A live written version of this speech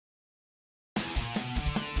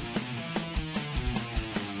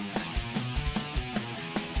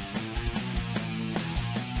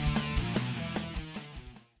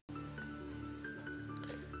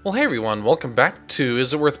Well, hey everyone, welcome back to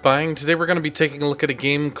Is It Worth Buying? Today we're going to be taking a look at a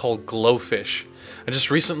game called GlowFish. I just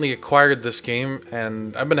recently acquired this game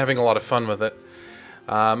and I've been having a lot of fun with it.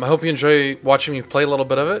 I hope you enjoy watching me play a little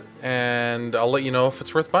bit of it, and I'll let you know if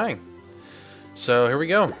it's worth buying. So here we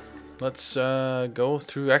go. Let's go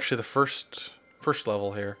through actually the first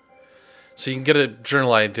level here, so you can get a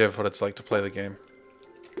general idea of what it's like to play the game.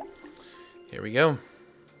 Here we go.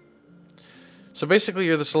 So basically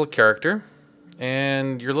you're this little character,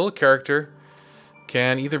 and your little character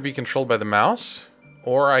can either be controlled by the mouse,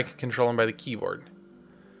 or I can control him by the keyboard,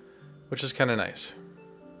 which is kind of nice.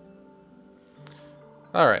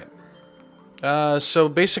 Alright. So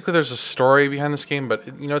basically there's a story behind this game, but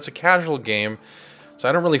it's a casual game, so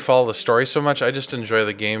I don't really follow the story so much. I just enjoy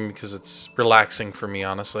the game because it's relaxing for me,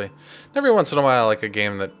 honestly. And every once in a while I like a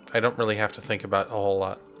game that I don't really have to think about a whole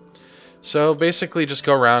lot. So basically just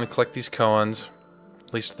go around and collect these coins,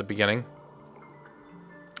 at least at the beginning.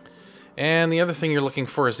 And the other thing you're looking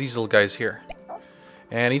for is these little guys here.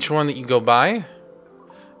 And each one that you go by,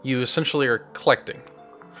 you essentially are collecting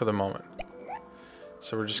for the moment.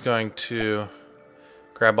 So we're just going to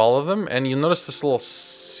grab all of them. And you'll notice this little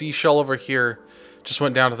seashell over here just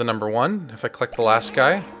went down to the number 1. If I click the last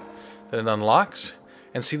guy, then it unlocks.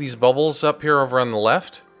 And see these bubbles up here over on the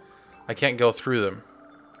left? I can't go through them.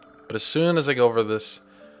 But as soon as I go over this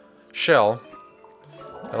shell,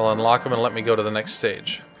 that'll unlock them and let me go to the next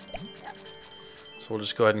stage. So we'll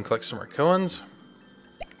just go ahead and collect some more coins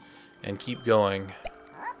and keep going.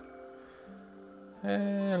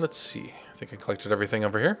 And let's see. I think I collected everything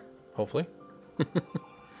over here, hopefully.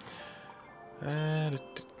 Yep,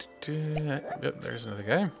 there's another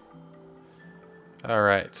guy.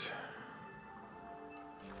 Alright.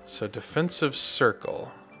 So defensive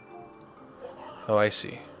circle. Oh, I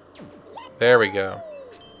see. There we go.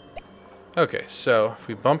 Okay, so if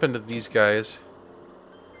we bump into these guys...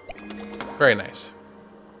 Very nice.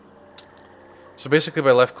 So basically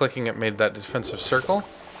by left-clicking it made that defensive circle.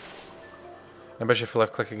 I bet you if I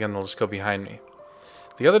left-click again they'll just go behind me.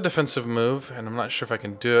 The other defensive move, and I'm not sure if I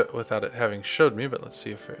can do it without it having showed me, but let's see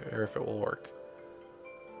if it will work.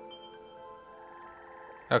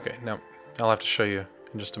 Okay, no, I'll have to show you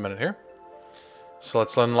in just a minute here. So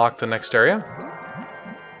let's unlock the next area.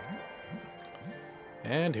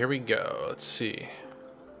 And here we go. Let's see.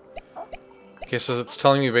 Okay, so it's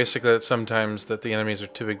telling me basically that sometimes that the enemies are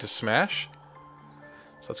too big to smash.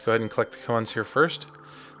 So let's go ahead and collect the coins here first.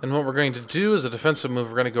 Then what we're going to do is a defensive move.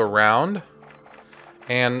 We're going to go around,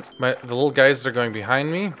 and the little guys that are going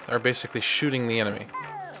behind me are basically shooting the enemy.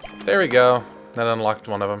 There we go. That unlocked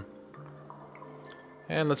one of them.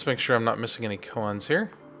 And let's make sure I'm not missing any coins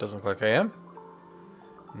here. Doesn't look like I am.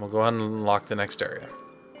 And we'll go ahead and unlock the next area.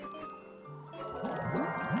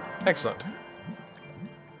 Excellent.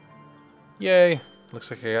 Yay.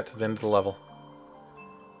 Looks like I got to the end of the level.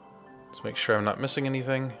 Let's make sure I'm not missing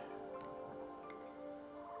anything.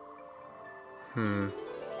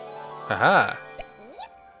 Aha!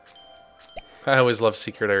 I always love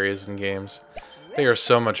secret areas in games. They are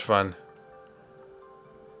so much fun.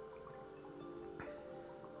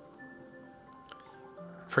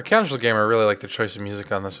 For a casual game, I really like the choice of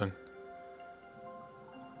music on this one.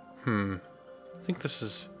 I think this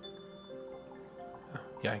is... Oh,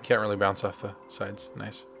 yeah, I can't really bounce off the sides.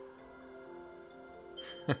 Nice.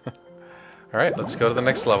 Alright, let's go to the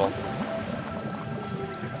next level.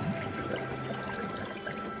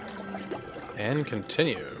 And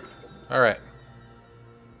continue. Alright.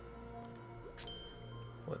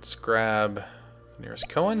 Let's grab the nearest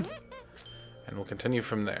coin, and we'll continue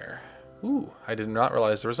from there. Ooh, I did not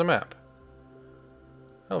realize there was a map.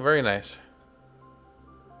 Oh, very nice.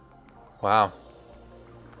 Wow.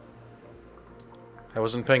 I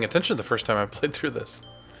wasn't paying attention the first time I played through this.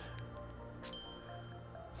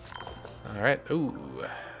 Alright, ooh.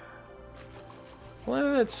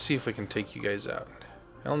 Let's see if we can take you guys out.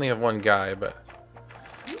 I only have one guy, but...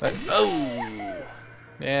 Oh!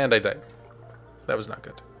 And I died. That was not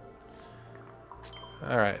good.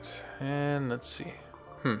 Alright, and let's see.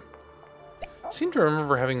 I seem to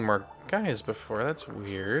remember having more guys before. That's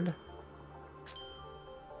weird.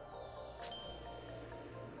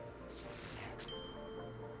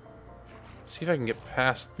 See if I can get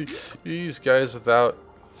past these guys without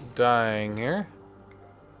dying here.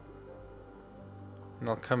 And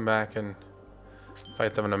I'll come back and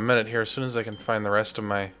fight them in a minute here as soon as I can find the rest of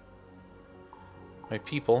my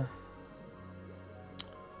people.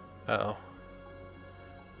 Uh-oh.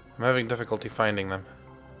 I'm having difficulty finding them.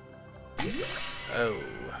 Oh,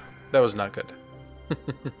 that was not good.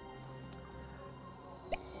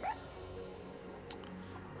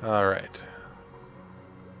 Alright.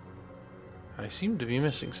 I seem to be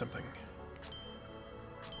missing something.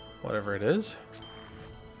 Whatever it is.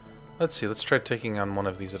 Let's see, let's try taking on one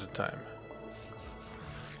of these at a time.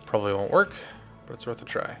 Probably won't work, but it's worth a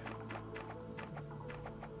try.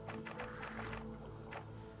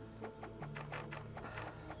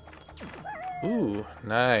 Ooh,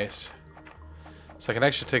 nice. So I can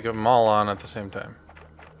actually take them all on at the same time.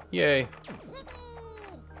 Yay.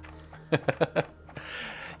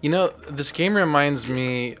 You know, this game reminds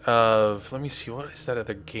me of... Let me see, what is that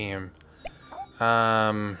other game?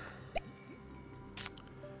 The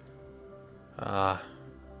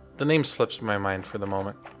name slips my mind for the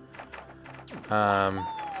moment.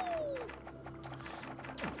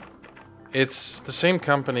 It's the same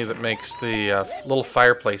company that makes the little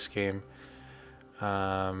fireplace game.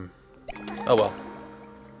 Oh well.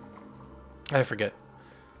 I forget.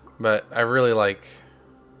 But I really like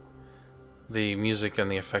the music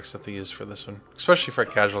and the effects that they use for this one. Especially for a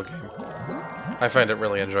casual game. I find it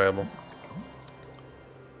really enjoyable.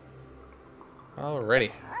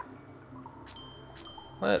 Alrighty.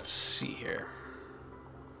 Let's see here.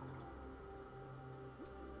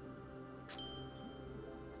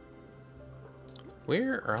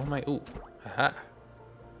 Where are all my... Ooh. Aha.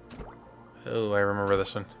 Oh, I remember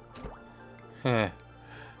this one. Heh.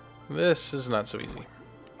 This is not so easy.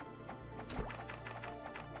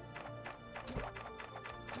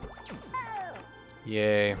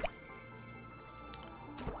 Yay.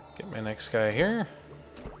 Get my next guy here.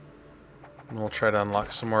 And we'll try to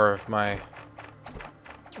unlock some more of my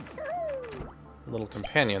little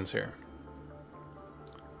companions here.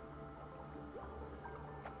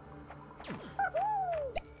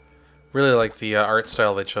 Really like the art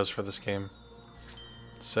style they chose for this game.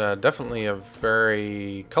 It's definitely a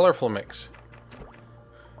very colorful mix.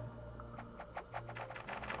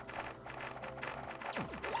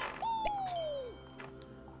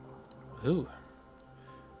 Ooh.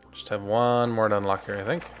 Just have one more to unlock here, I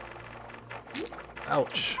think.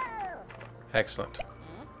 Ouch. Excellent.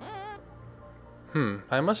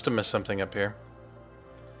 I must have missed something up here.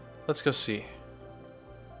 Let's go see.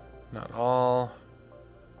 Not all.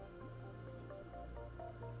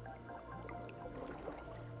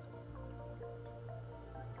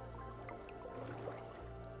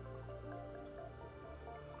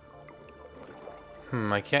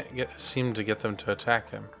 I can't seem to get them to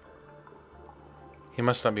attack him. He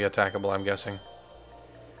must not be attackable, I'm guessing.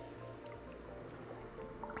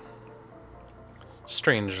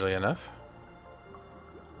 Strangely enough.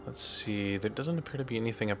 Let's see, there doesn't appear to be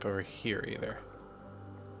anything up over here either.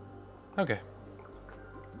 Okay.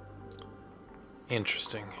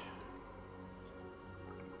 Interesting.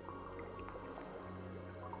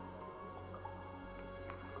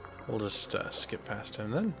 We'll just skip past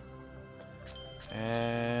him then.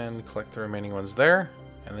 And collect the remaining ones there,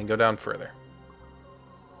 and then go down further.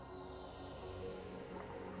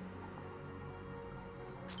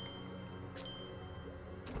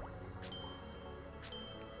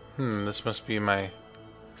 This must be the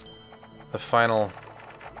final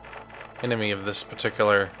enemy of this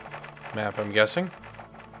particular map, I'm guessing.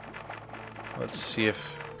 Let's see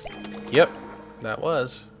if... Yep, that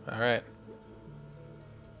was. Alright.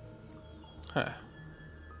 Huh.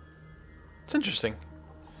 It's interesting.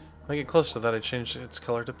 When I get close to that, I changed its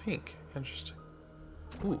color to pink. Interesting.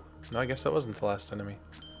 Ooh, no, I guess that wasn't the last enemy.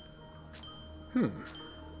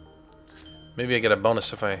 Maybe I get a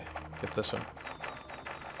bonus if I get this one.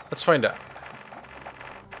 Let's find out.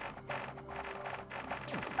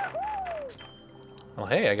 Well,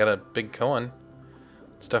 hey, I got a big Cohen.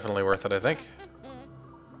 It's definitely worth it, I think.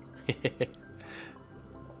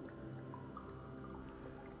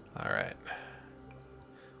 Alright.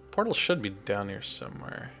 Portal should be down here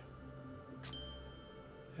somewhere.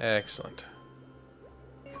 Excellent.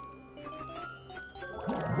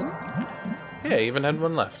 Yeah, I even had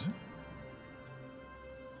one left.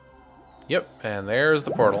 Yep, and there's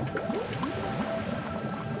the portal.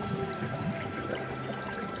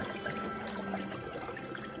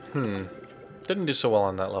 Didn't do so well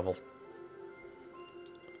on that level.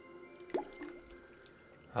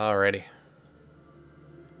 Alrighty.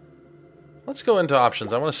 Let's go into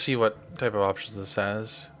options. I want to see what type of options this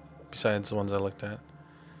has, besides the ones I looked at.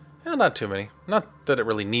 Yeah, not too many. Not that it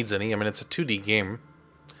really needs any. I mean, it's a 2D game,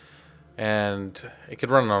 and it could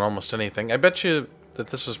run on almost anything. I bet you that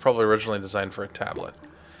this was probably originally designed for a tablet.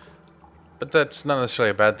 But that's not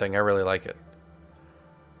necessarily a bad thing. I really like it.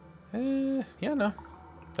 Yeah, no.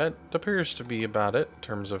 That appears to be about it in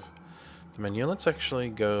terms of the menu. Let's actually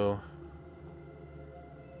go...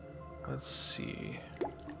 Let's see...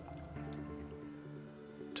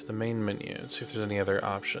 to the main menu and see if there's any other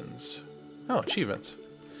options. Oh, achievements.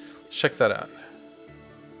 Let's check that out.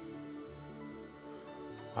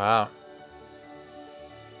 Wow.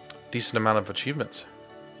 Decent amount of achievements.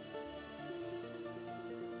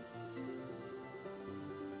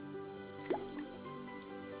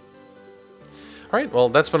 Alright, well,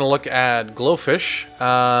 that's been a look at GlowFish.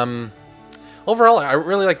 Overall, I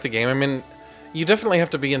really like the game. I mean, you definitely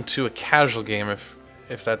have to be into a casual game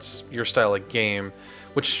if that's your style of game,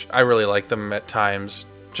 which I really like them at times.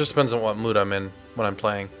 Just depends on what mood I'm in when I'm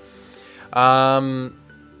playing.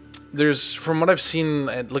 There's, from what I've seen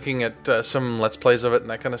at looking at some Let's Plays of it and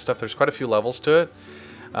that kind of stuff, there's quite a few levels to it.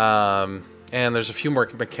 And there's a few more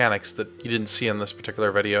mechanics that you didn't see in this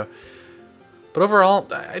particular video. But overall,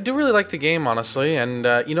 I do really like the game, honestly, and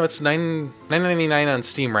you know, it's $9.99 on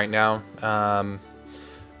Steam right now,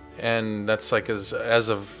 and that's like as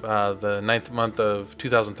of the 9th month of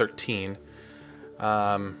 2013.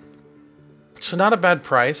 So not a bad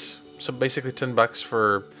price. So basically $10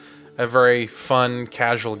 for a very fun,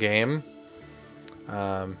 casual game.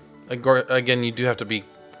 Again, you do have to be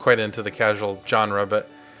quite into the casual genre, but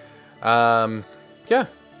yeah,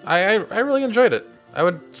 I really enjoyed it. I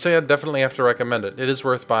would say I definitely have to recommend it. It is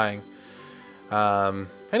worth buying.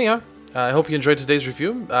 Anyhow, I hope you enjoyed today's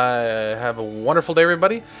review. Have a wonderful day,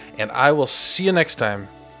 everybody, and I will see you next time.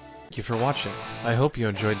 Thank you for watching. I hope you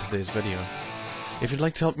enjoyed today's video. If you'd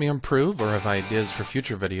like to help me improve or have ideas for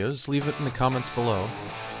future videos, leave it in the comments below,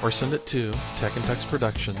 or send it to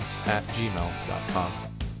techandtuxproductions@gmail.com.